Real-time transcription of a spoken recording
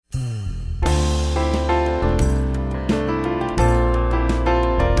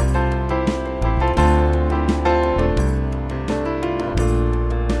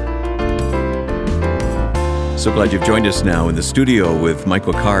So glad you've joined us now in the studio with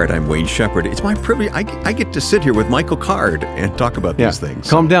Michael Card. I'm Wayne Shepherd. It's my privilege. I get to sit here with Michael Card and talk about these things.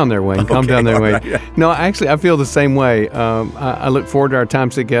 Calm down there, Wayne. Calm down there, Wayne. Right. No, actually, I feel the same way. I look forward to our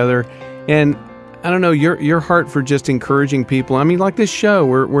times together. And I don't know, your heart for just encouraging people. I mean, like this show,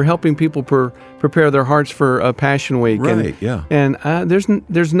 we're helping people prepare their hearts for Passion Week. Right, And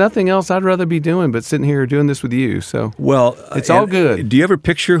there's nothing else I'd rather be doing but sitting here doing this with you. So it's all good. Do you ever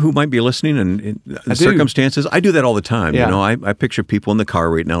picture who might be listening and circumstances? I do that all the time. Yeah. You know, I picture people in the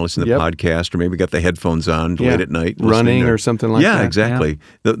car right now listening to the podcast, or maybe got the headphones on late at night. Running or something like that. Yeah, exactly.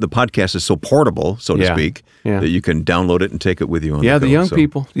 The podcast is so portable, so to speak, that you can download it and take it with you on the go. The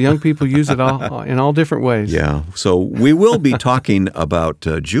young people use it all in all different ways. Yeah. So we will be talking about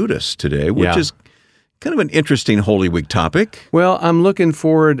Judas today, which is kind of an interesting Holy Week topic. Well, I'm looking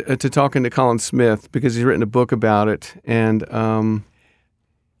forward to talking to Colin Smith because he's written a book about it, and to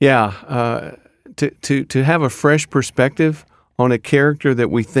have a fresh perspective on a character that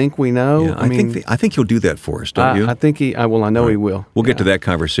we think we know. Yeah, I think he'll do that for us, don't you? I think he will. We'll get to that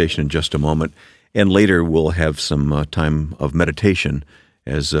conversation in just a moment, and later we'll have some time of meditation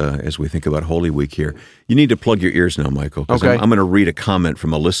as we think about Holy Week here. You need to plug your ears now, Michael, because I'm going to read a comment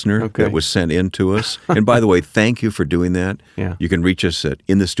from a listener that was sent in to us. And by the way, thank you for doing that. Yeah. You can reach us at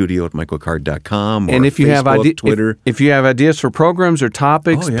inthestudio@michaelcard.com or and if you Facebook, have Twitter. If you have ideas for programs or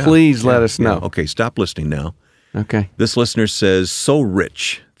topics, please let us know. Okay, stop listening now. Okay. This listener says, so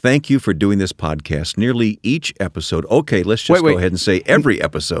rich. Thank you for doing this podcast. Nearly each episode. Okay, let's just go ahead and say every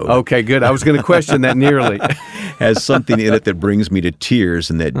episode. Okay, good. I was going to question that nearly. Has something in it that brings me to tears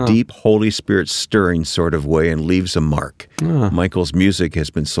in that deep Holy Spirit stirring sort of way and leaves a mark. Michael's music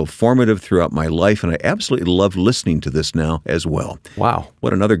has been so formative throughout my life, and I absolutely love listening to this now as well. Wow.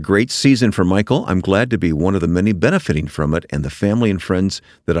 What another great season for Michael. I'm glad to be one of the many benefiting from it and the family and friends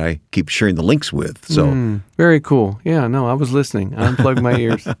that I keep sharing the links with. So very cool. Yeah, no, I was listening. I unplugged my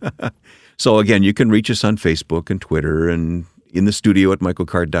ears. So again, you can reach us on Facebook and Twitter and in the studio at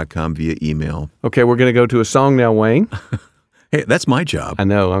michaelcard.com via email. Okay, we're going to go to a song now, Wayne. Hey, that's my job. I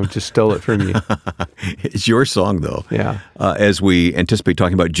know. I just stole it from you. It's your song, though. Yeah. As we anticipate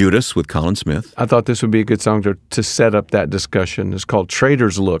talking about Judas with Colin Smith. I thought this would be a good song to set up that discussion. It's called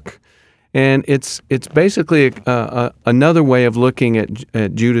Traitor's Look. And it's basically another way of looking at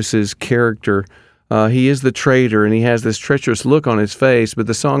Judas's character. He is the traitor, and he has this treacherous look on his face, but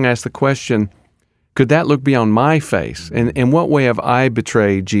the song asks the question, could that look be on my face? And in what way have I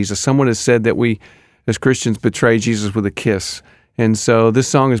betrayed Jesus? Someone has said that we, as Christians, betray Jesus with a kiss. And so this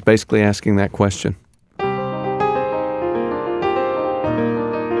song is basically asking that question.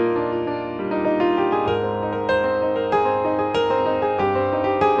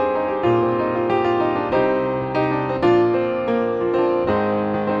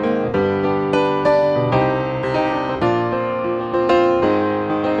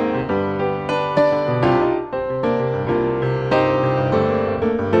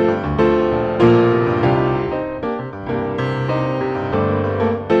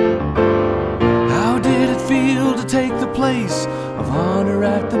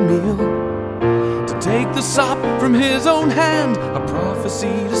 From his own hand, a prophecy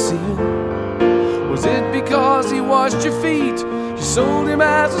to seal. Was it because he washed your feet? You sold him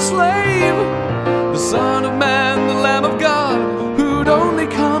as a slave. The Son of Man, the Lamb of God, who'd only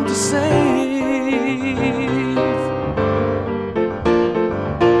come to save.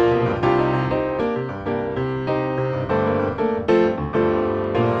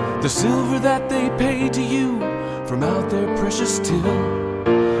 The silver that they paid to you from out their precious till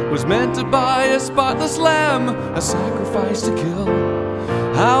was meant to buy a spotless lamb, a sacrifice to kill.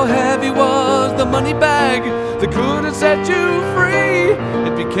 How heavy was the money bag that could have set you free?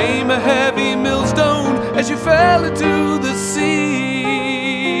 It became a heavy millstone as you fell into the sea.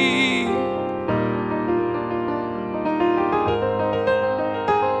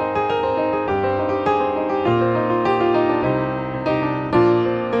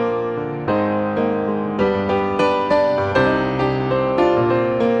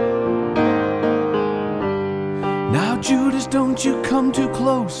 Don't you come too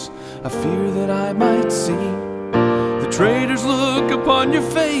close, I fear that I might see the traitor's look upon your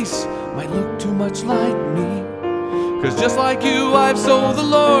face might look too much like me. 'Cause just like you, I've sold the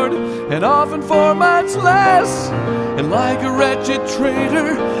Lord, and often for much less. And like a wretched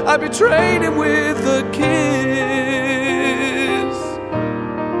traitor, I betrayed him with a kiss.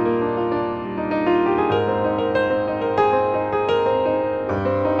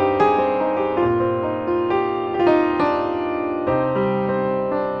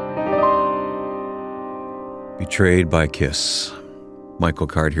 Betrayed by a kiss. Michael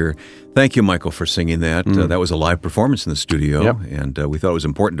Card here. Thank you, Michael, for singing that. That was a live performance in the studio, and we thought it was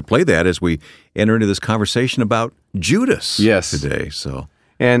important to play that as we enter into this conversation about Judas today. So,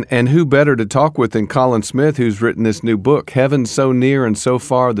 and who better to talk with than Colin Smith, who's written this new book, Heaven So Near and So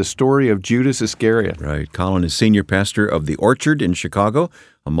Far, The Story of Judas Iscariot. Right. Colin is senior pastor of The Orchard in Chicago,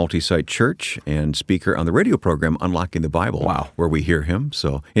 a multi-site church, and speaker on the radio program Unlocking the Bible, where we hear him.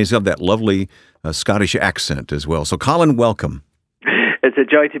 So he's got that lovely Scottish accent as well. So, Colin, welcome. It's a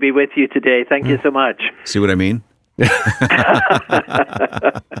joy to be with you today. Thank you so much. See what I mean?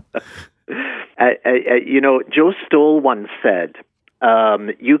 Joe Stoll once said,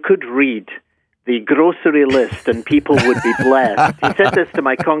 you could read the grocery list and people would be blessed. He said this to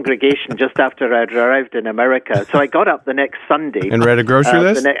my congregation just after I'd arrived in America. So I got up the next Sunday. And read a grocery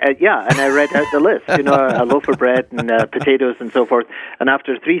list? And I read out the list, a loaf of bread and potatoes and so forth. And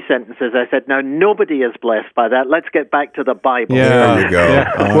after 3 sentences, I said, now nobody is blessed by that. Let's get back to the Bible. Yeah. There you go.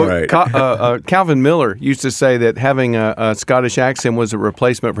 Yeah. All right. Calvin Miller used to say that having a Scottish accent was a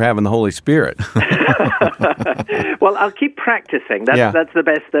replacement for having the Holy Spirit. Well, I'll keep practicing. That's the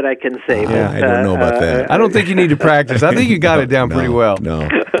best that I can say. I don't know about that. I don't think you need to practice. I think you got it down pretty well. No.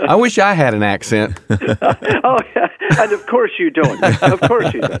 I wish I had an accent. Oh, yeah. And of course you don't. Of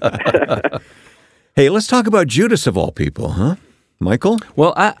course you don't. Hey, let's talk about Judas of all people, huh? Michael?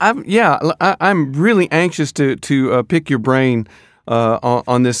 Well, I'm really anxious to pick your brain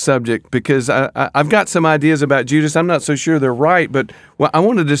on this subject because I've got some ideas about Judas. I'm not so sure they're right, but I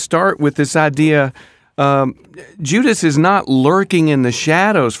wanted to start with this idea. Judas is not lurking in the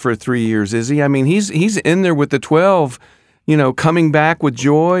shadows for 3 years, is he? I mean, he's in there with the 12, coming back with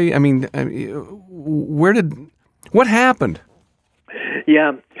joy. I mean, what happened?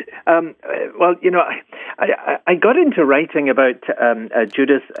 Yeah. I got into writing about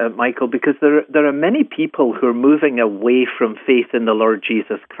Judas, Michael, because there are many people who are moving away from faith in the Lord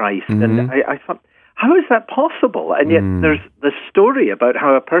Jesus Christ. Mm-hmm. And I thought, how is that possible? And yet there's the story about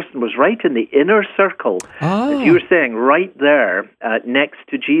how a person was right in the inner circle, as you were saying, right there next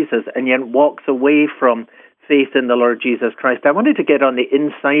to Jesus, and yet walks away from faith in the Lord Jesus Christ. I wanted to get on the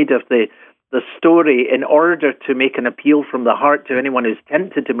inside of the story in order to make an appeal from the heart to anyone who's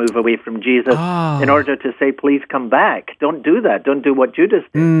tempted to move away from Jesus, in order to say, please come back. Don't do that. Don't do what Judas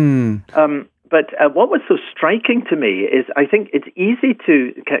did. But what was so striking to me is I think it's easy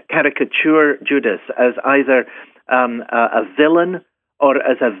to caricature Judas as either a villain or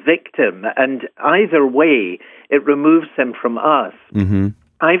as a victim. And either way, it removes him from us. Mm-hmm.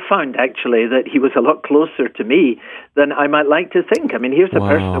 I found actually that he was a lot closer to me than I might like to think. I mean, here's a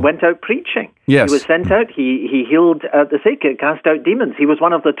person who went out preaching. Yes. He was sent out. He healed the sick, cast out demons. He was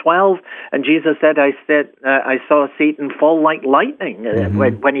one of the 12, and Jesus said, I saw Satan fall like lightning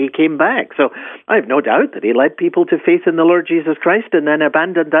when he came back. So I have no doubt that he led people to faith in the Lord Jesus Christ and then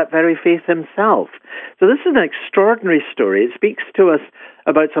abandoned that very faith himself. So this is an extraordinary story. It speaks to us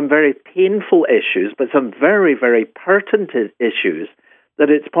about some very painful issues, but some very, very pertinent issues, that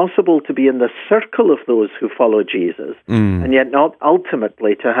it's possible to be in the circle of those who follow Jesus, and yet not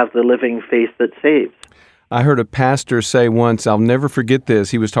ultimately to have the living faith that saves. I heard a pastor say once, I'll never forget this,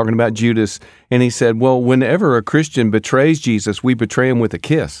 he was talking about Judas, and he said, well, whenever a Christian betrays Jesus, we betray him with a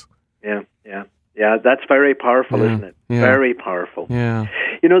kiss. Yeah, that's very powerful, isn't it? Yeah. Very powerful. Yeah.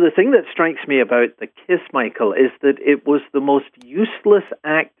 The thing that strikes me about the kiss, Michael, is that it was the most useless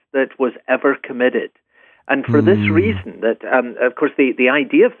act that was ever committed. And for this reason, that of course the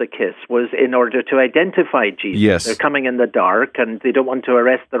idea of the kiss was in order to identify Jesus. Yes. They're coming in the dark, and they don't want to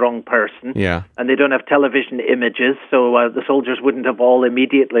arrest the wrong person. Yeah. And they don't have television images, so the soldiers wouldn't have all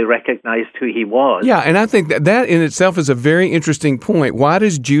immediately recognized who he was. Yeah, and I think that in itself is a very interesting point. Why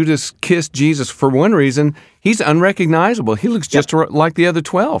does Judas kiss Jesus? For one reason, he's unrecognizable. He looks just like the other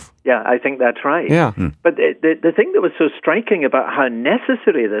 12. Yeah, I think that's right. Yeah. But the thing that was so striking about how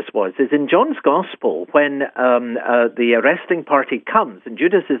necessary this was is in John's Gospel, when the arresting party comes and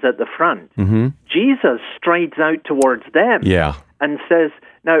Judas is at the front, Jesus strides out towards them and says,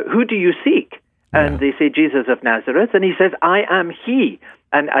 now, who do you seek? And they say, Jesus of Nazareth. And he says, I am he.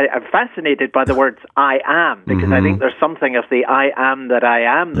 And I'm fascinated by the words "I am" because I think there's something of the "I am that I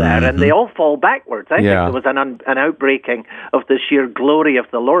am" there, and they all fall backwards. I think there was an outbreaking of the sheer glory of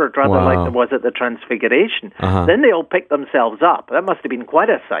the Lord, rather like there was at the Transfiguration. Then they all pick themselves up. That must have been quite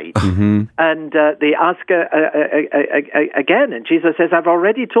a sight. And they ask again, and Jesus says, "I've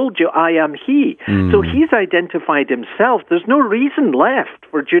already told you, I am He." So He's identified Himself. There's no reason left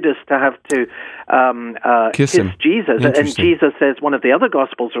for Judas to have to kiss Jesus. And Jesus says, one of the other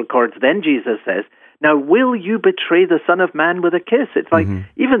Gospels records, then Jesus says, now will you betray the Son of Man with a kiss? It's like,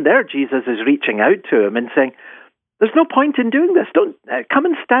 even there Jesus is reaching out to him and saying, there's no point in doing this. Don't come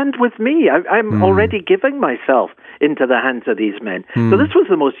and stand with me. I'm already giving myself into the hands of these men. So this was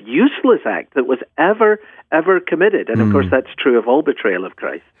the most useless act that was ever committed. And of course, that's true of all betrayal of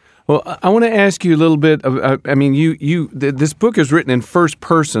Christ. Well, I want to ask you a little bit of, this book is written in first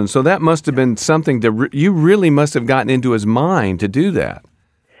person, so that must have been something that you really must have gotten into his mind to do that.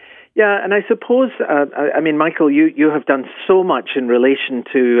 Yeah, and I suppose, Michael, you have done so much in relation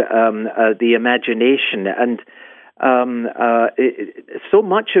to the imagination, and so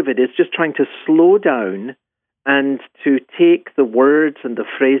much of it is just trying to slow down and to take the words and the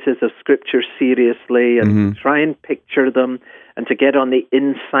phrases of Scripture seriously and try and picture them and to get on the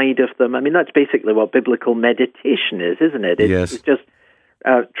inside of them. I mean, that's basically what biblical meditation is, isn't it? Yes. It's just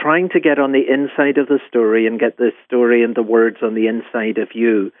trying to get on the inside of the story and get the story and the words on the inside of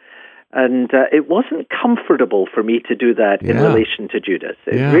you. And it wasn't comfortable for me to do that in relation to Judas.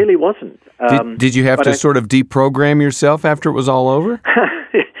 It really wasn't. Did you have to sort of deprogram yourself after it was all over?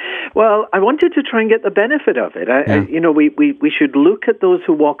 Well, I wanted to try and get the benefit of it. We should look at those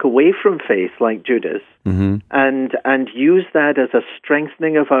who walk away from faith, like Judas, and use that as a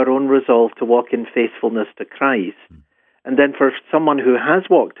strengthening of our own resolve to walk in faithfulness to Christ. And then for someone who has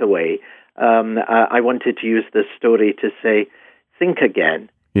walked away, I wanted to use this story to say, think again.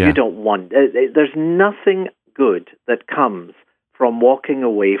 Yeah. You don't want. There's nothing good that comes from walking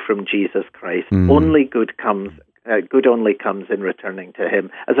away from Jesus Christ. Only good comes. Good only comes in returning to Him,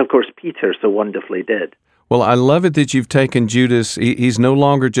 as of course Peter so wonderfully did. Well, I love it that you've taken Judas. He's no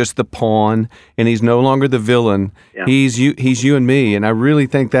longer just the pawn, and he's no longer the villain. Yeah. He's you and me, and I really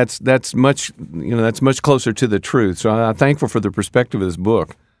think that's much closer to the truth. So I'm thankful for the perspective of this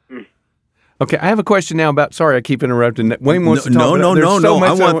book. Okay, I have a question now about. Sorry, I keep interrupting. Wayne wants to talk.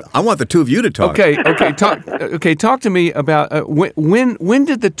 No. I want the two of you to talk. Okay. Talk to me about when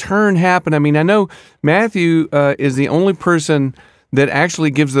did the turn happen? I mean, I know Matthew is the only person that actually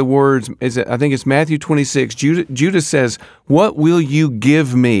gives the words. I think it's Matthew 26. Judas says, "What will you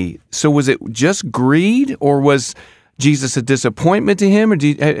give me?" So was it just greed, or was Jesus a disappointment to him? Or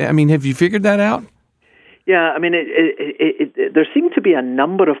have you figured that out? Yeah, I mean, there seem to be a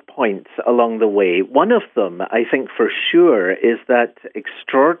number of points along the way. One of them, I think for sure, is that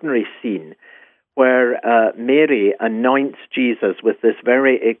extraordinary scene where Mary anoints Jesus with this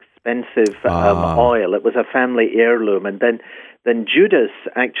very expensive oil. It was a family heirloom. And then Judas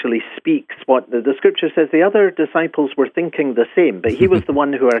actually speaks what the Scripture says the other disciples were thinking the same, but he was the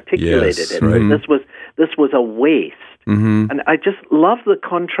one who articulated it. Right. This was a waste. And I just love the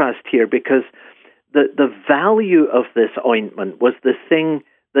contrast here, because the value of this ointment was the thing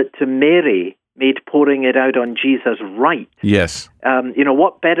that to Mary made pouring it out on Jesus right. Yes.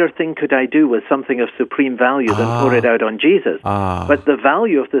 What better thing could I do with something of supreme value than pour it out on Jesus? But the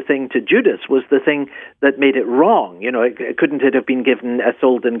value of the thing to Judas was the thing that made it wrong. Couldn't it have been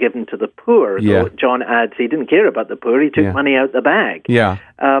sold and given to the poor? Yeah. So John adds he didn't care about the poor. He took money out the bag. Yeah.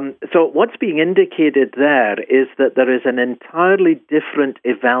 So what's being indicated there is that there is an entirely different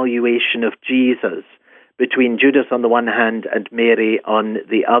evaluation of Jesus between Judas on the one hand and Mary on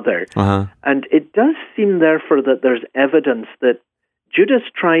the other. And it does seem, therefore, that there's evidence that Judas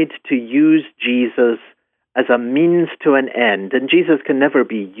tried to use Jesus as a means to an end, and Jesus can never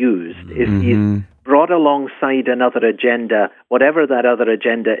be used. If he's brought alongside another agenda, whatever that other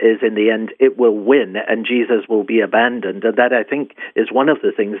agenda is, in the end, it will win, and Jesus will be abandoned. And that, I think, is one of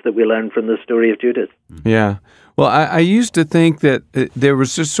the things that we learn from the story of Judas. Yeah. Well, I used to think that there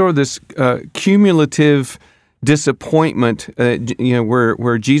was just sort of this cumulative disappointment,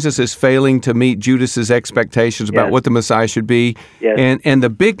 where Jesus is failing to meet Judas's expectations about what the Messiah should be. Yes. And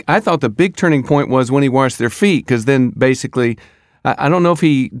I thought the big turning point was when he washed their feet, because then basically, I don't know if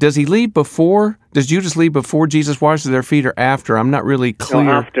does he leave before? Does Judas leave before Jesus washes their feet, or after? I'm not really clear.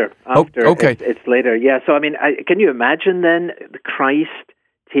 No, after. Okay. It's later. Yeah. So, can you imagine then Christ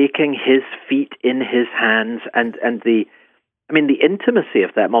taking his feet in his hands and the intimacy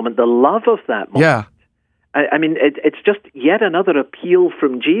of that moment, the love of that moment. Yeah. It's just yet another appeal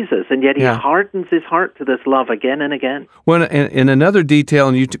from Jesus, and yet he hardens his heart to this love again and again. Well, and another detail,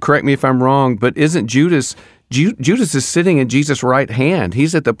 and you correct me if I'm wrong, but isn't Judas is sitting at Jesus' right hand.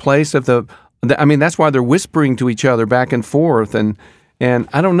 He's at the place of that's why they're whispering to each other back and forth, and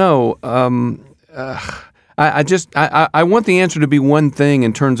I don't know. I want the answer to be one thing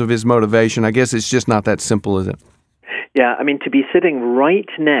in terms of his motivation. I guess it's just not that simple, is it? Yeah, to be sitting right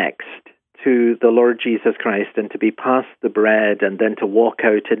next to the Lord Jesus Christ and to be passed the bread and then to walk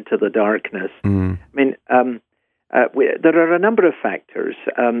out into the darkness. there are a number of factors.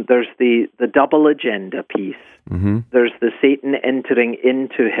 There's the double agenda piece. Mm-hmm. There's the Satan entering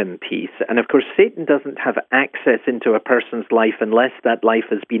into him piece. And of course, Satan doesn't have access into a person's life unless that life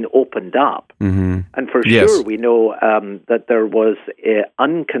has been opened up. Mm-hmm. And for Yes. sure, we know that there was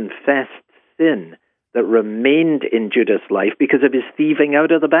unconfessed sin that remained in Judas' life because of his thieving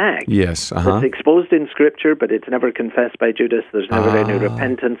out of the bag. Yes. It's exposed in Scripture, but it's never confessed by Judas. There's never any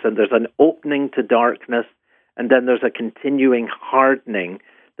repentance, and there's an opening to darkness, and then there's a continuing hardening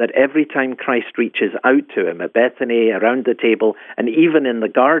that every time Christ reaches out to him at Bethany, around the table, and even in the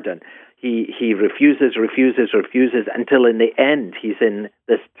garden, he refuses until in the end he's in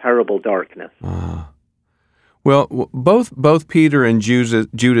this terrible darkness. Well, both Peter and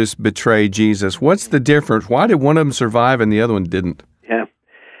Judas betrayed Jesus. What's the difference? Why did one of them survive and the other one didn't? Yeah.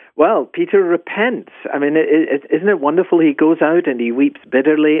 Well, Peter repents. I mean, isn't it wonderful? He goes out and he weeps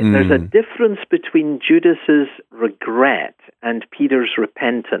bitterly. There's a difference between Judas's regret and Peter's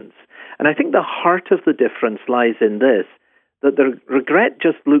repentance. And I think the heart of the difference lies in this, that the regret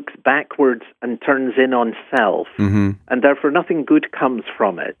just looks backwards and turns in on self, and therefore nothing good comes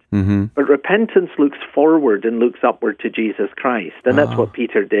from it. Mm-hmm. But repentance looks forward and looks upward to Jesus Christ. And that's what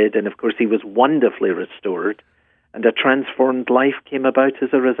Peter did. And of course, he was wonderfully restored, and a transformed life came about as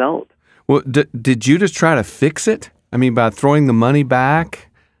a result. Well, did Judas try to fix it? I mean, by throwing the money back?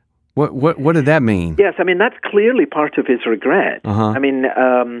 What did that mean? Yes, I mean, that's clearly part of his regret. I mean,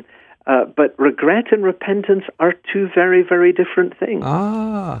 but regret and repentance are two very, very different things.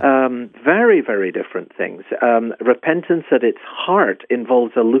 Very, very different things. Repentance at its heart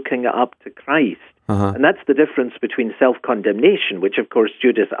involves a looking up to Christ. And that's the difference between self-condemnation, which, of course,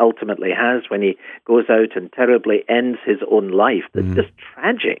 Judas ultimately has when he goes out and terribly ends his own life. That's just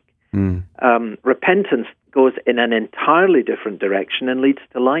tragic. Repentance goes in an entirely different direction and leads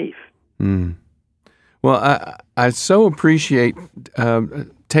to life. Well, I so appreciate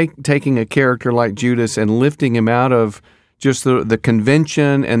taking a character like Judas and lifting him out of just the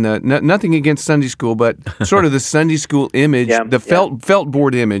convention and nothing against Sunday school, but sort of the Sunday school image, the felt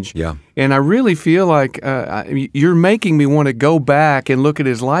board image. Yeah. And I really feel like you're making me want to go back and look at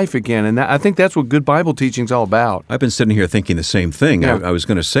his life again. And I think that's what good Bible teaching is all about. I've been sitting here thinking the same thing. Yeah. I was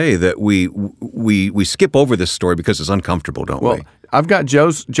going to say that we skip over this story because it's uncomfortable, don't we? I've got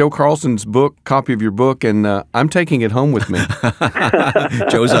Joe Carlson's copy of your book, and I'm taking it home with me.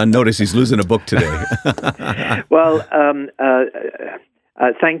 Joe's on notice. He's losing a book today. Well,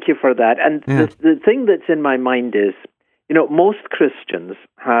 thank you for that. And the thing that's in my mind is, most Christians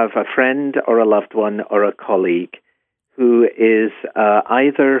have a friend or a loved one or a colleague who is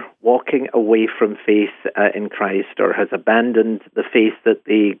either walking away from faith in Christ or has abandoned the faith that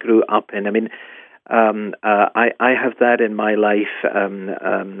they grew up in. I mean, I have that in my life.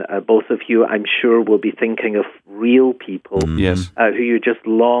 Both of you, I'm sure, will be thinking of real people who you just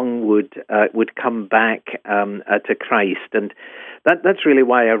long would come back to Christ. And that's really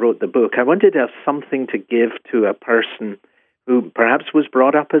why I wrote the book. I wanted to have something to give to a person who perhaps was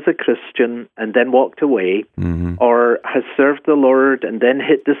brought up as a Christian and then walked away, or has served the Lord and then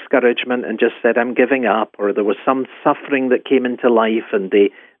hit discouragement and just said, I'm giving up, or there was some suffering that came into life and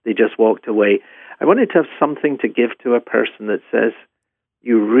they just walked away. I wanted to have something to give to a person that says,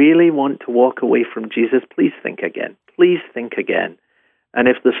 you really want to walk away from Jesus? Please think again. Please think again. And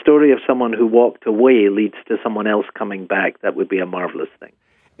if the story of someone who walked away leads to someone else coming back, that would be a marvelous thing.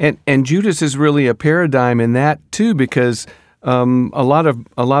 And Judas is really a paradigm in that too, because a lot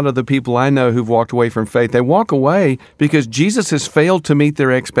of the people I know who've walked away from faith, they walk away because Jesus has failed to meet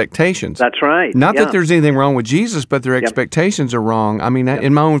their expectations. That's right. Not that there's anything wrong with Jesus, but their expectations are wrong. I mean,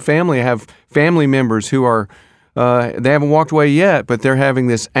 in my own family, I have family members who are, they haven't walked away yet, but they're having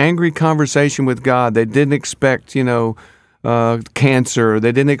this angry conversation with God. They didn't expect, cancer.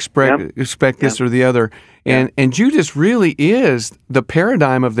 They didn't expect this or the other. And Judas really is the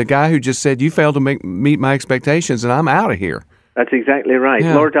paradigm of the guy who just said, you failed to meet my expectations, and I'm out of here. That's exactly right.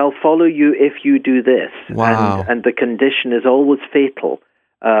 Yeah. Lord, I'll follow you if you do this. Wow. And the condition is always fatal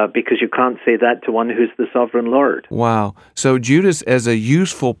because you can't say that to one who's the sovereign Lord. Wow. So Judas as a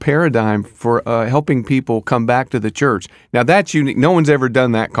useful paradigm for helping people come back to the church. Now, that's unique. No one's ever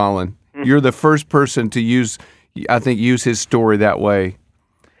done that, Colin. You're the first person to use his story that way.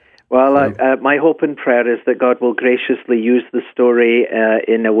 Well, my hope and prayer is that God will graciously use the story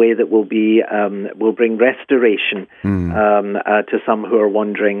in a way that will bring restoration to some who are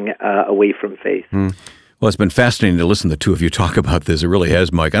wandering away from faith. Well, it's been fascinating to listen to the two of you talk about this. It really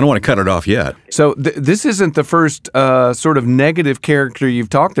has, Mike. I don't want to cut it off yet. So this isn't the first sort of negative character you've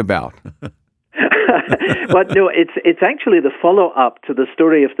talked about. But no, it's actually the follow-up to the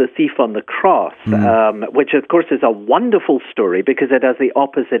story of the thief on the cross, which of course is a wonderful story because it has the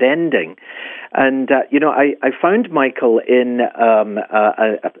opposite ending. And, I found, Michael, in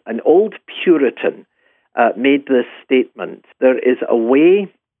an old Puritan made this statement: there is a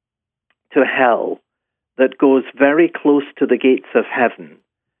way to hell that goes very close to the gates of heaven,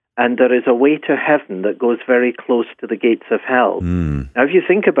 and there is a way to heaven that goes very close to the gates of hell. Now, if you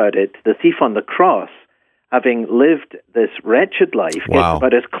think about it, the thief on the cross, having lived this wretched life, gets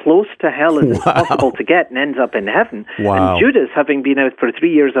about as close to hell as it's possible to get and ends up in heaven. And Judas, having been out for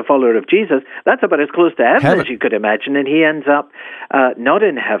 3 years a follower of Jesus, that's about as close to heaven as you could imagine, and he ends up not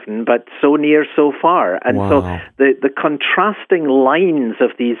in heaven, but so near, so far. And so the contrasting lines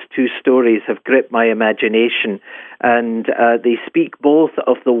of these two stories have gripped my imagination, and they speak both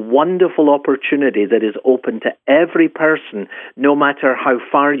of the wonderful opportunity that is open to every person, no matter how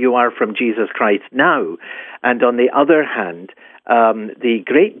far you are from Jesus Christ now, and on the other hand, the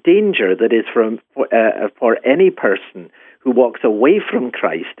great danger that is for any person who walks away from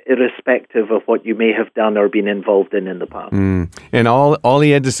Christ, irrespective of what you may have done or been involved in the past. And all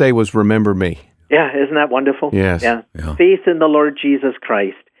he had to say was, "Remember me." Yeah, isn't that wonderful? Yes. Yeah. Faith in the Lord Jesus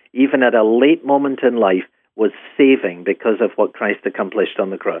Christ, even at a late moment in life, was saving because of what Christ accomplished on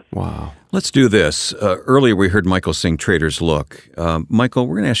the cross. Wow. Let's do this. Earlier we heard Michael sing Trader's Look. Michael,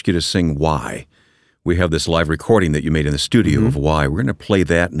 we're going to ask you to sing Why. We have this live recording that you made in the studio of Why. We're going to play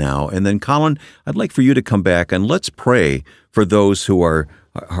that now. And then, Colin, I'd like for you to come back and let's pray for those who are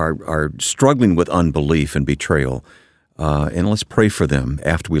struggling with unbelief and betrayal. And let's pray for them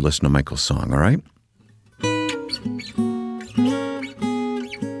after we listen to Michael's song, all right?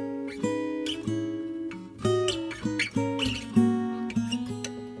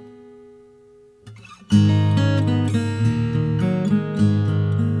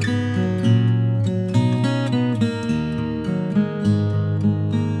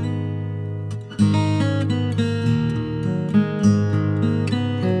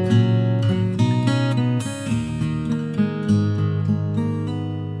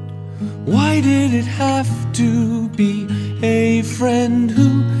 Why did it have to be a friend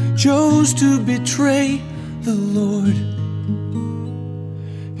who chose to betray the Lord?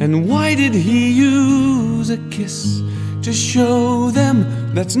 And why did he use a kiss to show them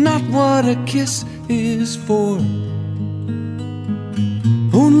that's not what a kiss is for?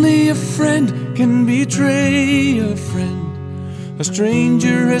 Only a friend can betray a friend. A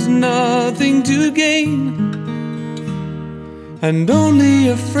stranger has nothing to gain. And only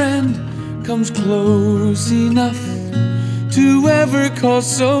a friend comes close enough to ever cause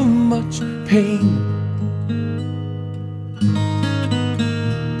so much pain.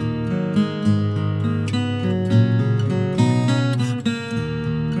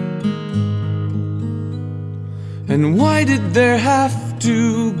 And why did there have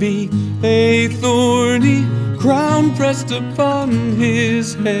to be a thorny crown pressed upon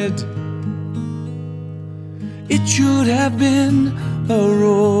his head? It should have been a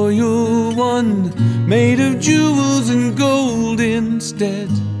royal one, made of jewels and gold instead.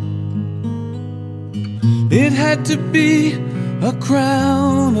 It had to be a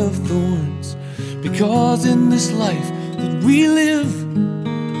crown of thorns, because in this life that we live,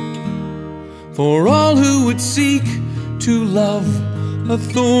 for all who would seek to love, a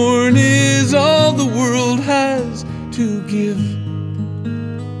thorn is all the world has to give.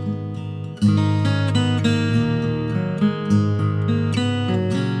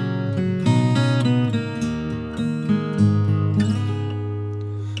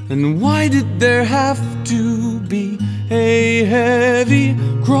 And why did there have to be a heavy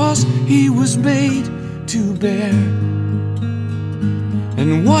cross he was made to bear?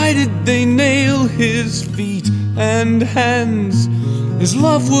 And why did they nail his feet and hands? His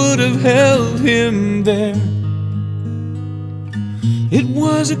love would have held him there. It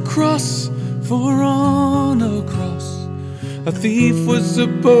was a cross, for on a cross a thief was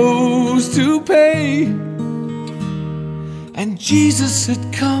supposed to pay. And Jesus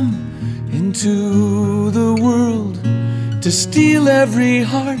had come into the world to steal every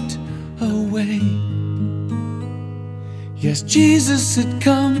heart away. Yes, Jesus had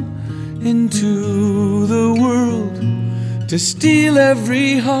come into the world to steal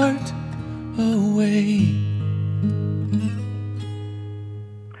every heart away.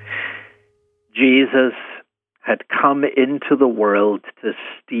 Jesus had come into the world to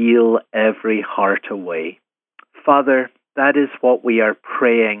steal every heart away. Father, that is what we are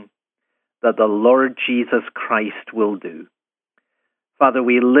praying that the Lord Jesus Christ will do. Father,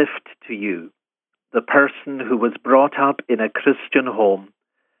 we lift to you the person who was brought up in a Christian home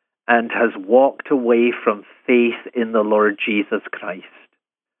and has walked away from faith in the Lord Jesus Christ.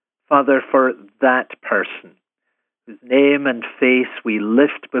 Father, for that person, whose name and face we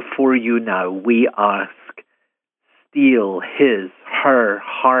lift before you now, we ask, steal his, her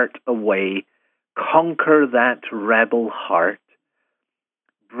heart away, conquer that rebel heart,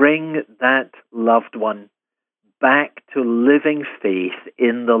 bring that loved one back to living faith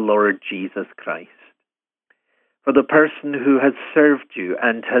in the Lord Jesus Christ. For the person who has served you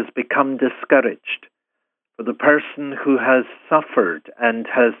and has become discouraged, for the person who has suffered and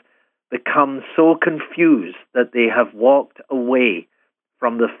has become so confused that they have walked away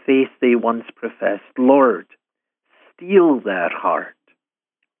from the faith they once professed, Lord, steal their heart.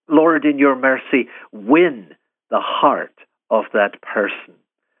 Lord, in your mercy, win the heart of that person.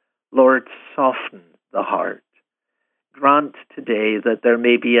 Lord, soften the heart. Grant today that there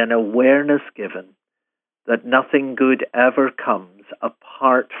may be an awareness given that nothing good ever comes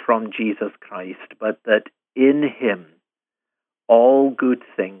apart from Jesus Christ, but that in him all good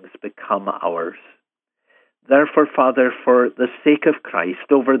things become ours. Therefore, Father, for the sake of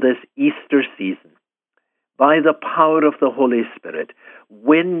Christ, over this Easter season, by the power of the Holy Spirit,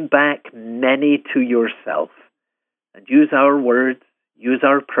 win back many to yourself, and use our words, use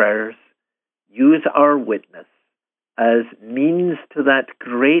our prayers, use our witness as means to that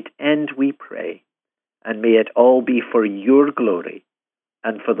great end we pray, and may it all be for your glory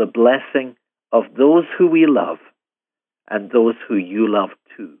and for the blessing of those who we love and those who you love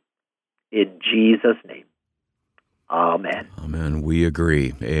too. In Jesus' name, amen. Amen. We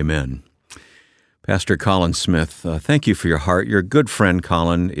agree. Amen. Pastor Colin Smith, thank you for your heart. You're a good friend,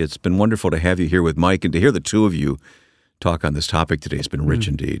 Colin. It's been wonderful to have you here with Mike, and to hear the two of you talk on this topic today has been rich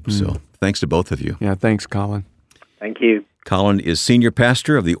indeed. So thanks to both of you. Yeah, thanks, Colin. Thank you. Colin is senior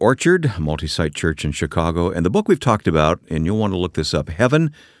pastor of the Orchard, a multi-site church in Chicago, and the book we've talked about, and you'll want to look this up,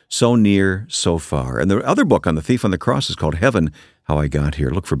 Heaven, So Near, So Far. And the other book on the thief on the cross is called Heaven, How I Got Here.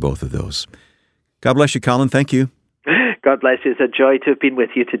 Look for both of those. God bless you, Colin. Thank you. God bless you. It's a joy to have been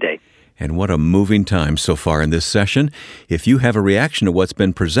with you today. And what a moving time so far in this session. If you have a reaction to what's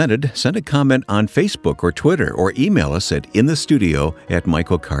been presented, send a comment on Facebook or Twitter, or email us at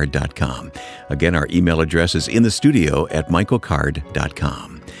inthestudio@michaelcard.com. Again, our email address is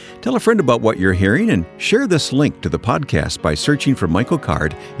inthestudio@michaelcard.com. Tell a friend about what you're hearing, and share this link to the podcast by searching for Michael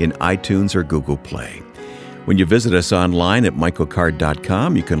Card in iTunes or Google Play. When you visit us online at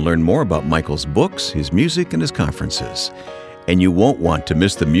michaelcard.com, you can learn more about Michael's books, his music, and his conferences. And you won't want to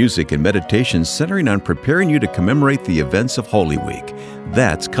miss the music and meditations centering on preparing you to commemorate the events of Holy Week.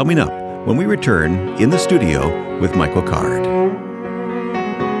 That's coming up when we return in the studio with Michael Card.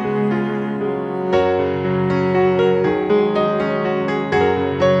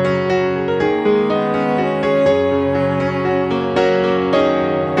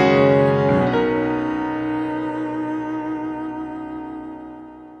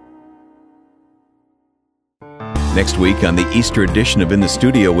 Next week on the Easter edition of In the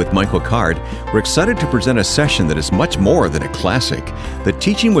Studio with Michael Card, we're excited to present a session that is much more than a classic. The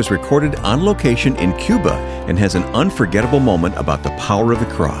teaching was recorded on location in Cuba and has an unforgettable moment about the power of the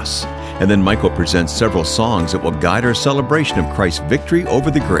cross. And then Michael presents several songs that will guide our celebration of Christ's victory over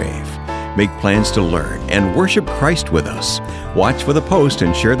the grave. Make plans to learn and worship Christ with us. Watch for the post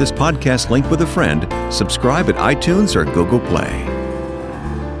and share this podcast link with a friend. Subscribe at iTunes or Google Play.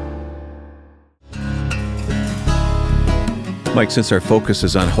 Mike, since our focus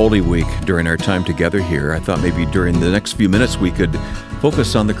is on Holy Week during our time together here, I thought maybe during the next few minutes we could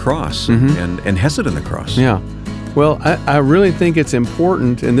focus on the cross and hesitate on the cross. Yeah. Well, I really think it's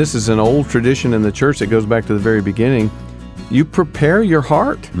important, and this is an old tradition in the church that goes back to the very beginning. You prepare your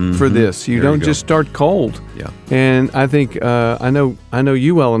heart for this. You don't just start cold. Yeah. And I think I know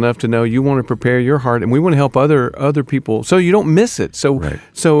you well enough to know you want to prepare your heart, and we want to help other people so you don't miss it.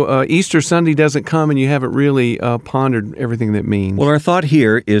 So Easter Sunday doesn't come and you haven't really pondered everything that means. Well, our thought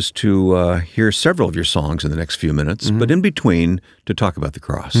here is to hear several of your songs in the next few minutes, but in between to talk about the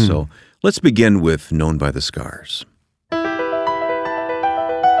cross. So let's begin with Known by the Scars.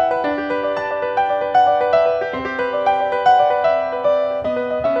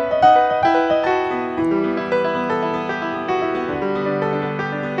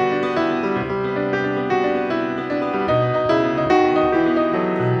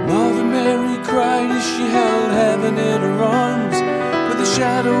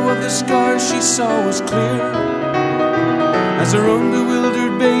 Of the scars she saw was clear, as her own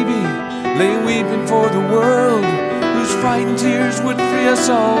bewildered baby lay weeping for the world, whose frightened tears would free us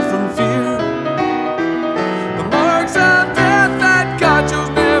all from fear. The marks of death that God chose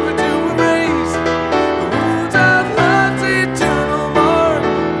never to erase, the wounds of love's eternal mark,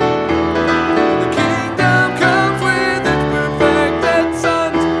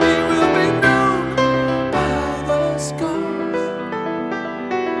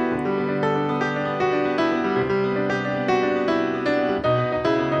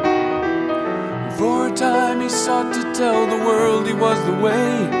 sought to tell the world he was the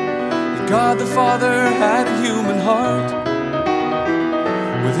way, that God the Father had a human heart.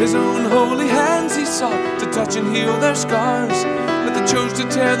 With his own holy hands he sought to touch and heal their scars, but they chose to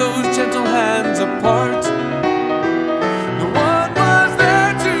tear those gentle hands apart. No one was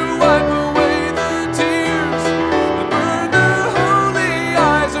there to wipe away the tears that burned the holy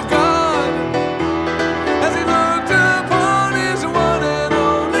eyes of God, as he looked upon his one and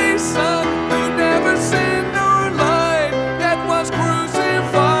only Son, who never sinned nor lied, yet was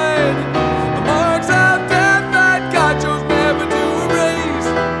crucified. The marks of death that God chose never to erase,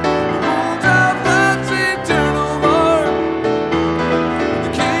 the wounds of love's eternal mark. When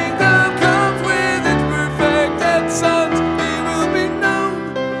the kingdom comes with its perfected sons, he will be known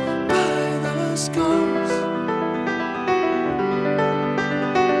by the scars.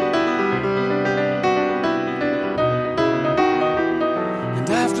 And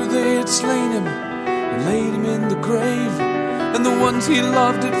after they had slain him and laid him in the grave, and the ones he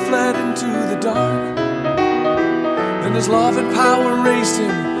loved had fled into the dark, then his love and power raised him,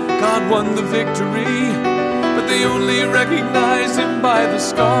 God won the victory, but they only recognized him by the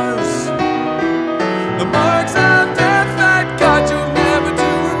scars. The marks of death that God chose never to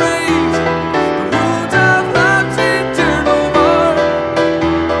erase, the wounds of love's eternal mark.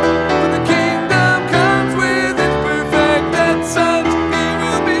 When the kingdom comes with its perfected sons, he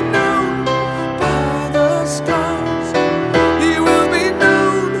will be known by the scars. He will be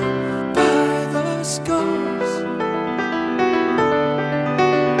known by the scars.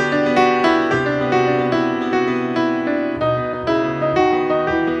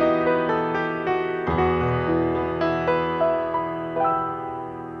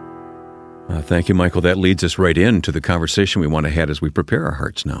 Thank you, Michael. That leads us right into the conversation we want to have as we prepare our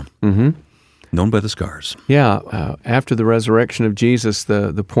hearts now. Mm-hmm. Known by the scars. Yeah, after the resurrection of Jesus,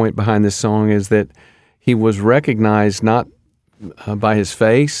 the point behind this song is that he was recognized not by his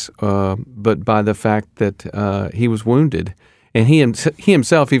face, but by the fact that he was wounded. And he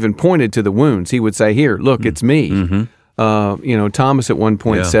himself even pointed to the wounds. He would say, "Here, look, it's me." Mm-hmm. Thomas at one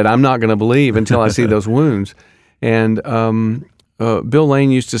point said, "I'm not going to believe until I see those wounds." And Bill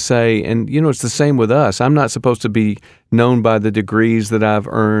Lane used to say, and it's the same with us, I'm not supposed to be known by the degrees that I've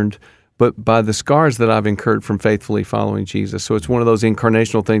earned, but by the scars that I've incurred from faithfully following Jesus. So it's one of those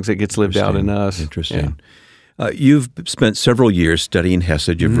incarnational things that gets lived out in us. Interesting. Yeah. You've spent several years studying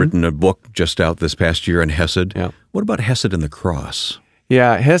Hesed. You've written a book just out this past year on Hesed. Yeah. What about Hesed and the cross?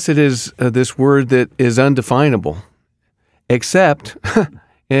 Yeah, Hesed is this word that is undefinable, except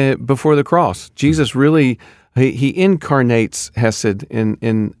before the cross. Jesus really... He incarnates Hesed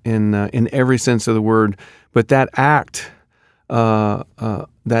in every sense of the word, but that act of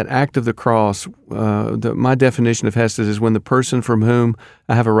the cross, my definition of Hesed is when the person from whom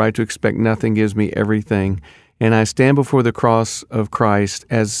I have a right to expect nothing gives me everything, and I stand before the cross of Christ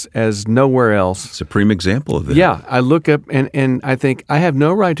as nowhere else. Supreme example of that. Yeah, I look up and I think, I have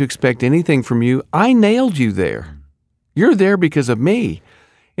no right to expect anything from you. I nailed you there. You're there because of me.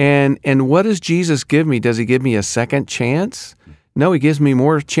 And what does Jesus give me? Does he give me a second chance? No, he gives me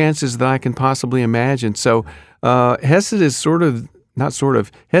more chances than I can possibly imagine. So Hesed is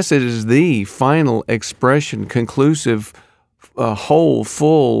Hesed is the final expression, conclusive, whole,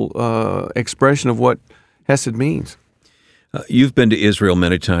 full expression of what Hesed means. You've been to Israel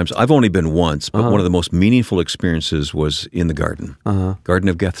many times. I've only been once, but one of the most meaningful experiences was in the garden, Garden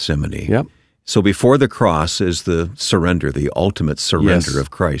of Gethsemane. Yep. So before the cross is the surrender, the ultimate surrender of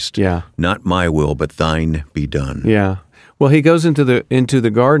Christ. Yeah. Not my will, but thine be done. Yeah. Well, he goes into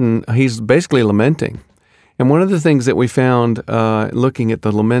the garden. He's basically lamenting. And one of the things that we found looking at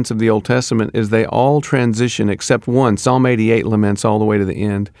the laments of the Old Testament is they all transition except one. Psalm 88 laments all the way to the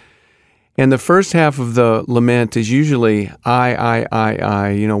end. And the first half of the lament is usually I.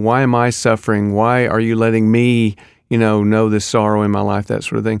 Why am I suffering? Why are you letting me know this sorrow in my life, that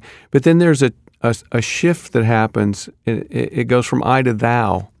sort of thing. But then there's a shift that happens. It goes from I to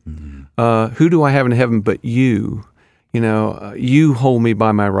thou. Mm-hmm. Who do I have in heaven but you? You hold me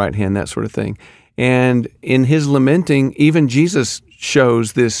by my right hand, that sort of thing. And in his lamenting, even Jesus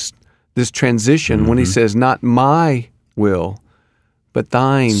shows this transition when he says, not my will, but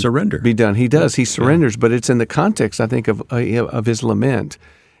thine be done. He does. He surrenders, but it's in the context, I think, of his lament.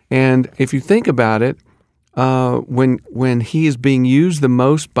 And if you think about it, when he is being used the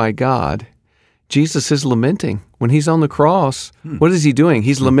most by God, Jesus is lamenting. When he's on the cross, what is he doing?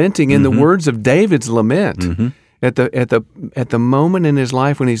 He's lamenting in the words of David's lament at the moment in his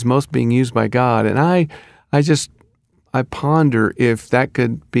life when he's most being used by God. And I ponder if that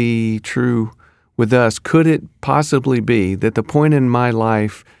could be true with us. Could it possibly be that the point in my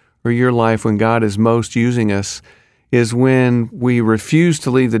life or your life when God is most using us is when we refuse to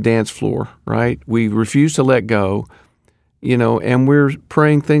leave the dance floor, right? We refuse to let go, and we're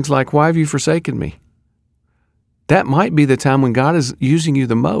praying things like, "Why have you forsaken me?" That might be the time when God is using you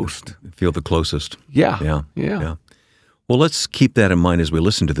the most. Feel the closest. Yeah. Well, let's keep that in mind as we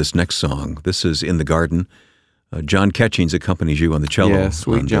listen to this next song. This is In the Garden. John Ketchings accompanies you on the cello. Yeah,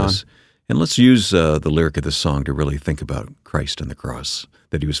 sweet John. This. And let's use the lyric of this song to really think about Christ and the cross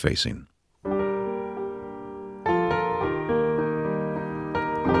that he was facing.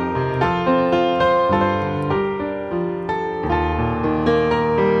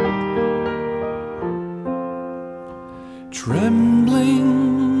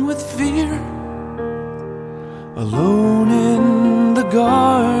 Trembling with fear, alone in the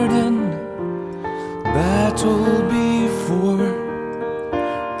garden, battle before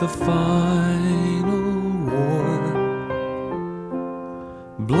the final war.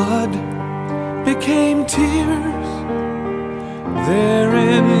 Blood became tears there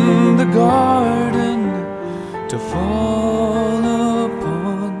in the garden to fall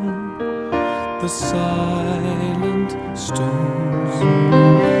upon the silent stones.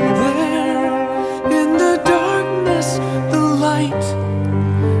 There in the darkness the light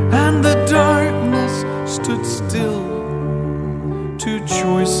and the darkness stood still. Two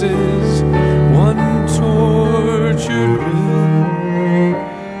choices, one tortured will.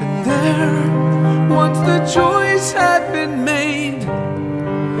 And there, once the choice had been made,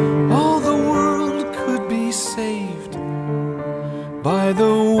 all the world could be saved by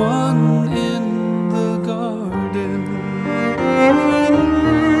the one in the garden.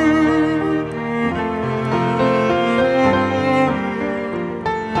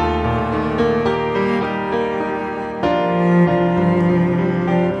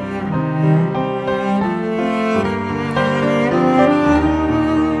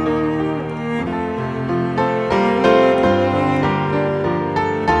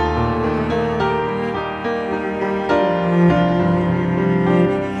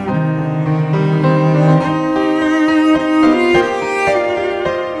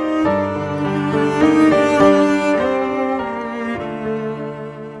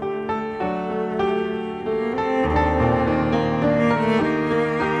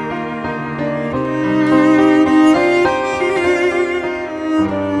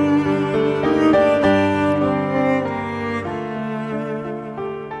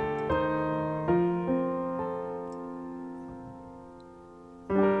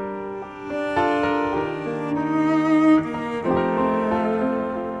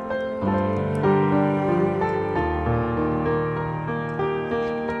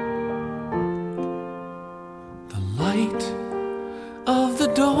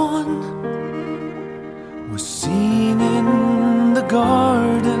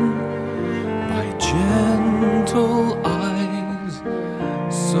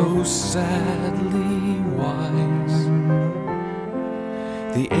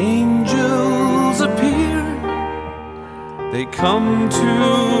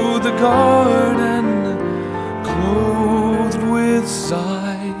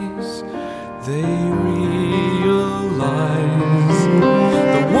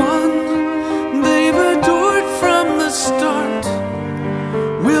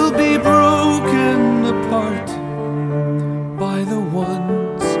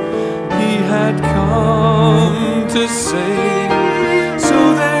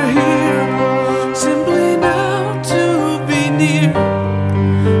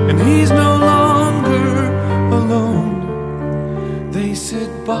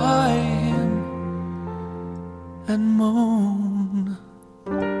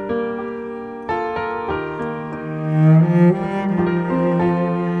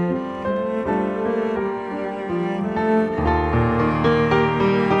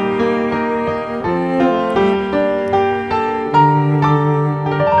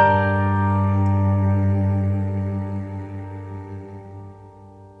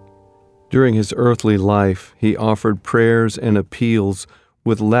 During his earthly life, he offered prayers and appeals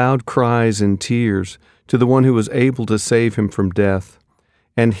with loud cries and tears to the one who was able to save him from death,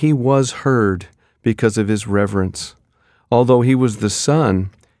 and he was heard because of his reverence. Although he was the Son,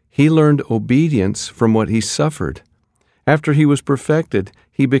 he learned obedience from what he suffered. After he was perfected,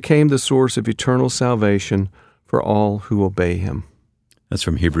 he became the source of eternal salvation for all who obey him. That's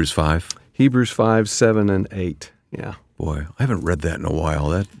from Hebrews 5? Hebrews 5, 7, and 8. Yeah. Boy, I haven't read that in a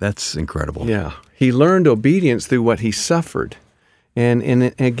while. That's incredible. Yeah. He learned obedience through what he suffered. And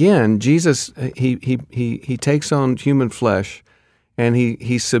again, Jesus, he takes on human flesh, and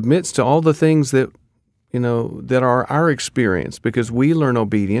he submits to all the things that that are our experience, because we learn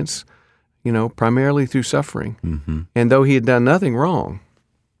obedience, primarily through suffering. Mm-hmm. And though he had done nothing wrong.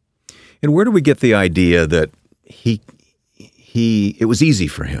 And where do we get the idea that it was easy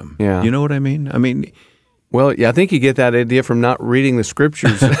for him? Yeah. You know what I mean? Well, yeah, I think you get that idea from not reading the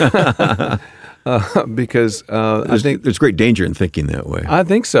scriptures, because I think there's great danger in thinking that way. I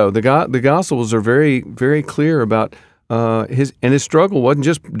think so. The Gospels are very, very clear about his struggle wasn't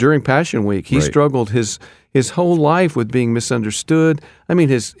just during Passion Week. He struggled his whole life with being misunderstood. I mean,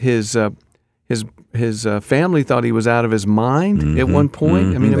 his family thought he was out of his mind at one point.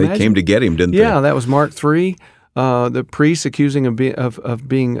 Mm-hmm. I mean, they came to get him, didn't they? Yeah, that was Mark 3. The priests accusing him of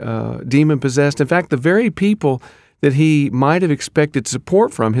being demon-possessed. In fact, the very people that he might have expected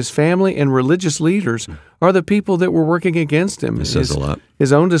support from, his family and religious leaders, are the people that were working against him. This says a lot.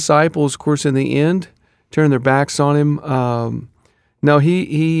 His own disciples, of course, in the end, turned their backs on him. No,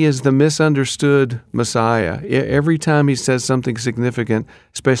 he is the misunderstood Messiah. Every time he says something significant,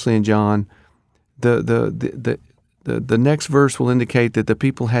 especially in John, the next verse will indicate that the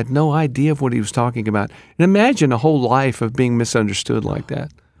people had no idea of what he was talking about. And imagine a whole life of being misunderstood like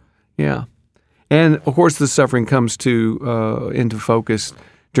that. Yeah. And, of course, the suffering comes into focus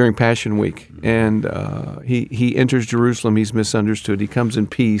during Passion Week. And he enters Jerusalem. He's misunderstood. He comes in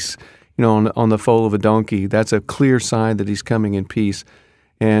peace, on the foal of a donkey. That's a clear sign that he's coming in peace.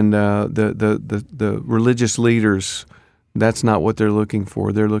 And the religious leaders, that's not what they're looking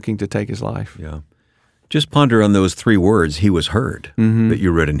for. They're looking to take his life. Yeah. Just ponder on those 3 words, he was heard, that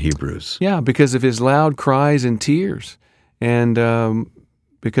you read in Hebrews. Yeah, because of his loud cries and tears, and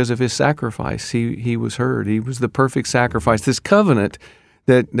because of his sacrifice, he was heard. He was the perfect sacrifice. This covenant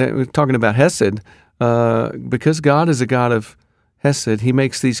that we're talking about, Hesed, because God is a God of Hesed, he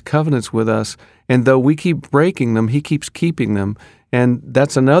makes these covenants with us, and though we keep breaking them, he keeps keeping them. And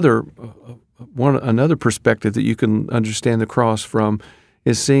that's another perspective that you can understand the cross from,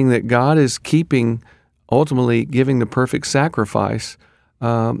 is seeing that God is ultimately giving the perfect sacrifice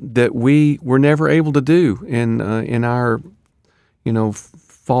that we were never able to do in our,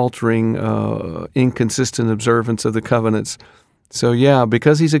 faltering, inconsistent observance of the covenants. So yeah,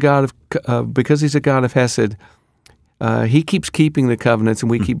 because he's a God of Hesed, he keeps keeping the covenants, and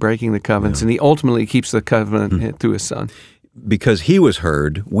we keep breaking the covenants, and he ultimately keeps the covenant through his Son. Because he was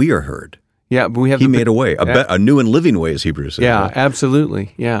heard, we are heard. Yeah, but he made a way, a new and living way, as Hebrews says. Yeah,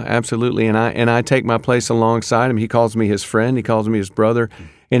 absolutely. Yeah, absolutely. And I take my place alongside him. He calls me his friend. He calls me his brother,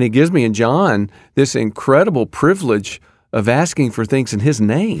 and he gives me in John this incredible privilege of asking for things in his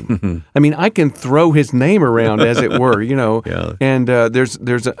name. I mean, I can throw his name around, as it were, Yeah. And there's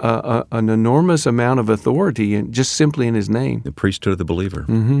an enormous amount of authority just simply in his name. The priesthood of the believer.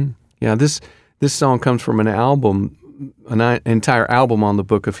 Mm-hmm. Yeah, this song comes from an entire album on the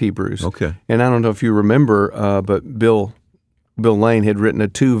book of Hebrews. Okay. And I don't know if you remember, but Bill Lane had written a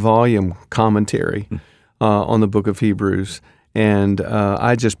 2-volume commentary on the book of Hebrews. And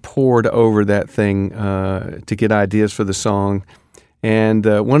I just poured over that thing to get ideas for the song. And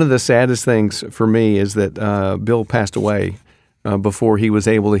one of the saddest things for me is that Bill passed away before he was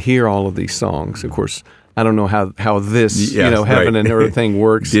able to hear all of these songs. Of course, I don't know how this, heaven and earth thing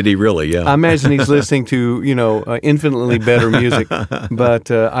works. Did he really? Yeah. I imagine he's listening to, infinitely better music. But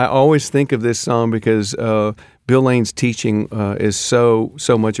I always think of this song because Bill Lane's teaching is so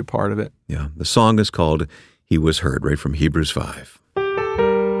much a part of it. Yeah. The song is called He Was Heard, right from Hebrews 5.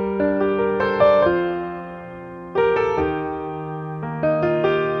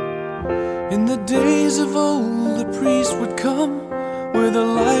 In the days of old, the priest would come with a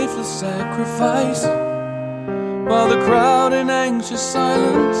lifeless sacrifice, while the crowd in anxious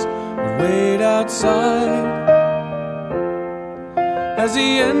silence would wait outside. As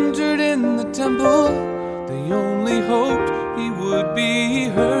he entered in the temple, they only hoped he would be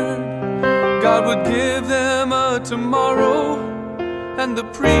heard. God would give them a tomorrow, and the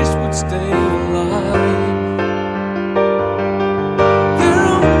priest would stay alive. Their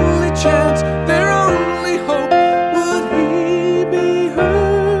only chance, their only hope, would he be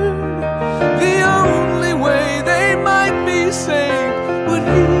heard? The only way they might be saved, would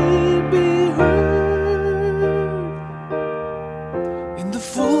he be heard? In the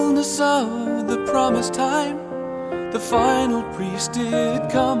fullness of the promised time, the final priest did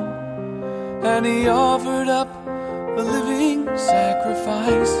come, and he offered up a living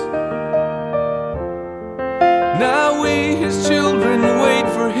sacrifice. Now we, his children, wait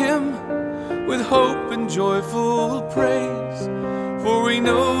for him with hope and joyful praise. For we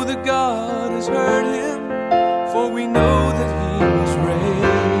know that God has heard him, for we know that he was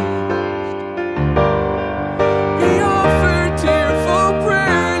raised. He offered tearful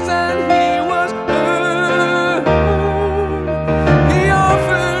prayers, and he was heard.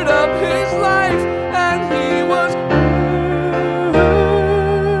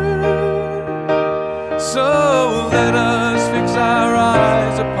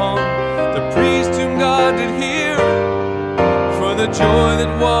 joy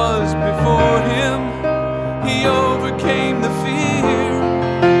that was before him, he overcame the fear.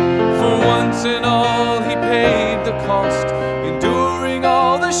 For once and all he paid the cost, enduring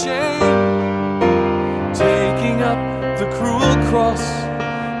all the shame, taking up the cruel cross,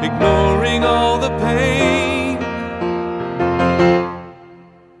 ignoring all the pain.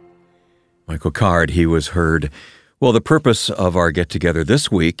 Michael Card, he was heard. Well, the purpose of our get-together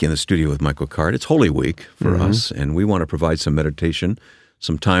this week in the studio with Michael Card, it's Holy Week for us, and we want to provide some meditation,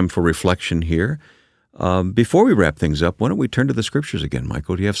 some time for reflection here. Before we wrap things up, why don't we turn to the Scriptures again,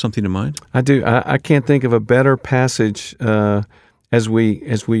 Michael? Do you have something in mind? I do. I can't think of a better passage as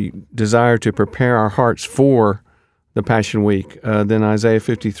we desire to prepare our hearts for the Passion Week than Isaiah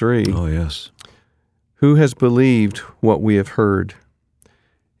 53. Oh, yes. Who has believed what we have heard?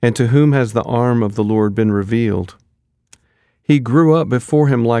 And to whom has the arm of the Lord been revealed? He grew up before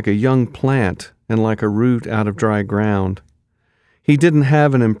him like a young plant and like a root out of dry ground. He didn't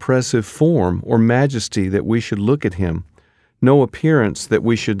have an impressive form or majesty that we should look at him, no appearance that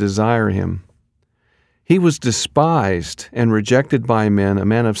we should desire him. He was despised and rejected by men, a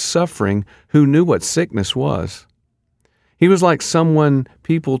man of suffering who knew what sickness was. He was like someone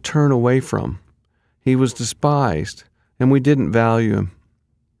people turn away from. He was despised, and we didn't value him.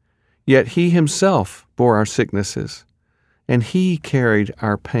 Yet he himself bore our sicknesses, and he carried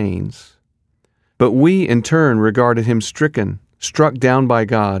our pains. But we, in turn, regarded him stricken, struck down by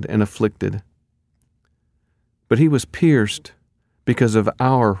God, and afflicted. But he was pierced because of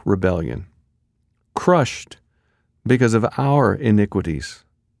our rebellion, crushed because of our iniquities.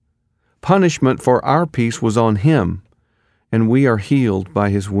 Punishment for our peace was on him, and we are healed by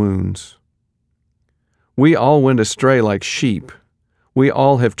his wounds. We all went astray like sheep. We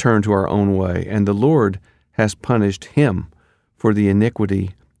all have turned to our own way, and the Lord has punished him for the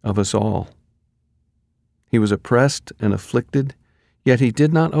iniquity of us all. He was oppressed and afflicted, yet he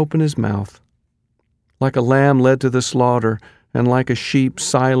did not open his mouth. Like a lamb led to the slaughter, and like a sheep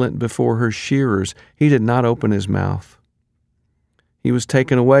silent before her shearers, he did not open his mouth. He was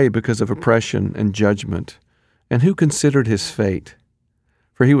taken away because of oppression and judgment. And who considered his fate?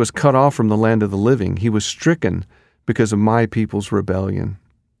 For he was cut off from the land of the living. He was stricken because of my people's rebellion.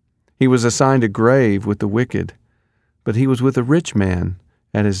 He was assigned a grave with the wicked, but he was with a rich man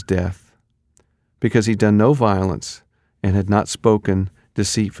at his death, because he'd done no violence and had not spoken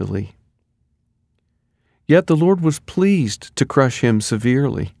deceitfully. Yet the Lord was pleased to crush him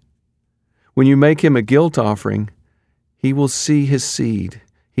severely. When you make him a guilt offering, he will see his seed.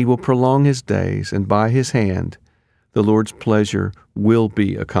 He will prolong his days, and by his hand the Lord's pleasure will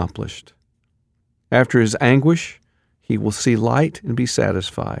be accomplished. After his anguish, he will see light and be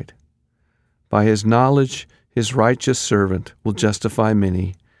satisfied. By his knowledge, his righteous servant will justify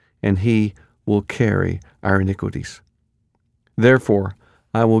many, and he will carry our iniquities. Therefore,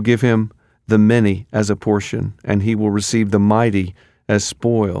 I will give him the many as a portion, and he will receive the mighty as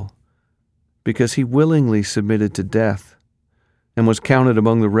spoil, because he willingly submitted to death and was counted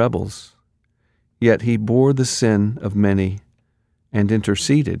among the rebels. Yet he bore the sin of many and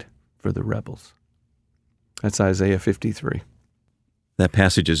interceded for the rebels. That's Isaiah 53. That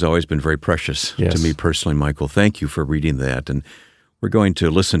passage has always been very precious to me personally, Michael. Thank you for reading that. And we're going to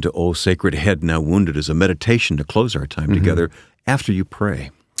listen to O Sacred Head Now Wounded as a meditation to close our time together after you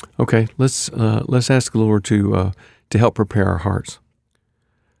pray. Okay, let's ask the Lord to help prepare our hearts.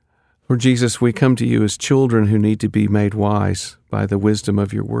 Lord Jesus, we come to you as children who need to be made wise by the wisdom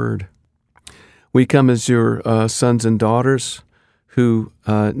of your word. We come as your sons and daughters who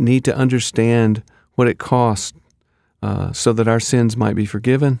need to understand what it costs so that our sins might be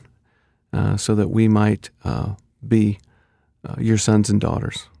forgiven, so that we might be your sons and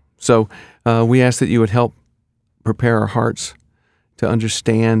daughters. So we ask that you would help prepare our hearts to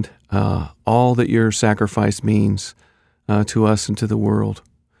understand all that your sacrifice means to us and to the world.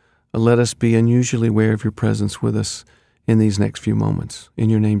 Let us be unusually aware of your presence with us in these next few moments. In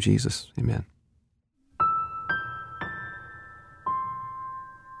your name, Jesus, amen.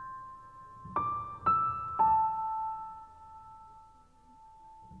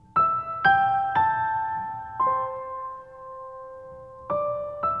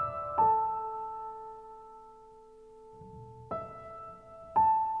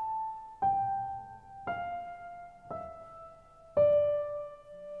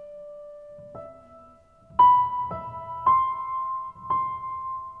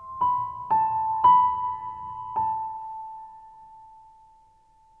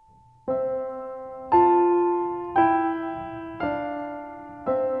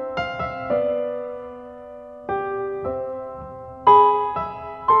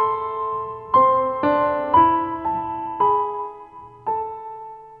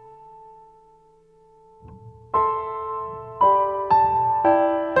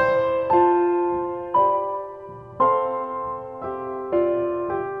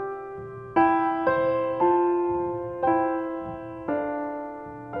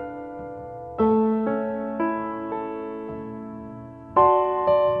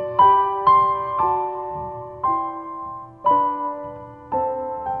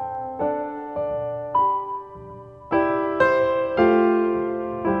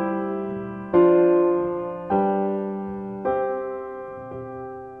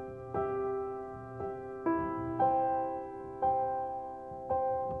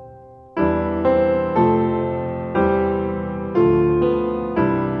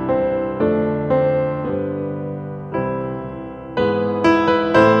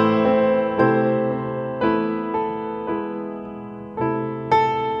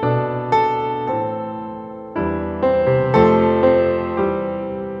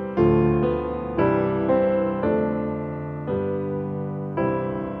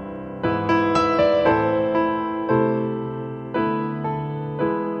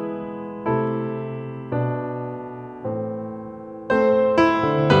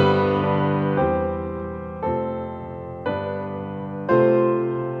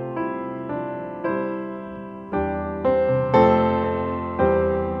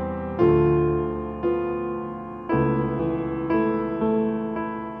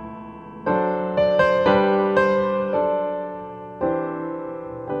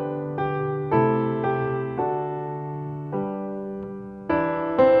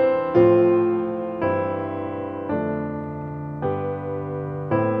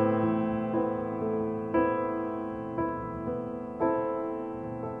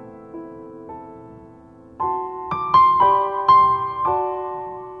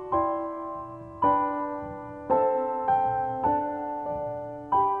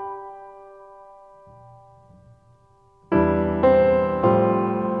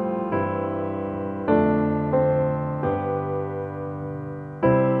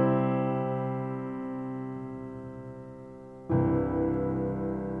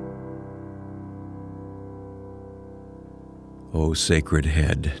 O sacred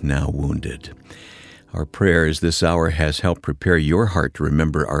head, now wounded. Our prayer is this hour has helped prepare your heart to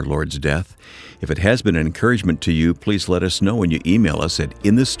remember our Lord's death. If it has been an encouragement to you, please let us know when you email us at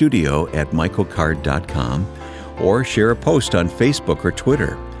inthestudio@michaelcard.com or share a post on Facebook or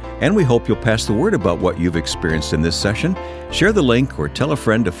Twitter. And we hope you'll pass the word about what you've experienced in this session. Share the link or tell a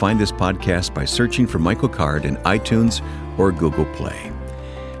friend to find this podcast by searching for Michael Card in iTunes or Google Play.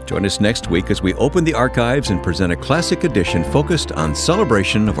 Join us next week as we open the archives and present a classic edition focused on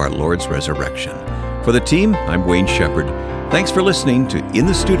celebration of our Lord's resurrection. For the team, I'm Wayne Shepherd. Thanks for listening to In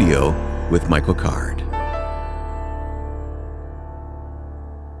the Studio with Michael Card.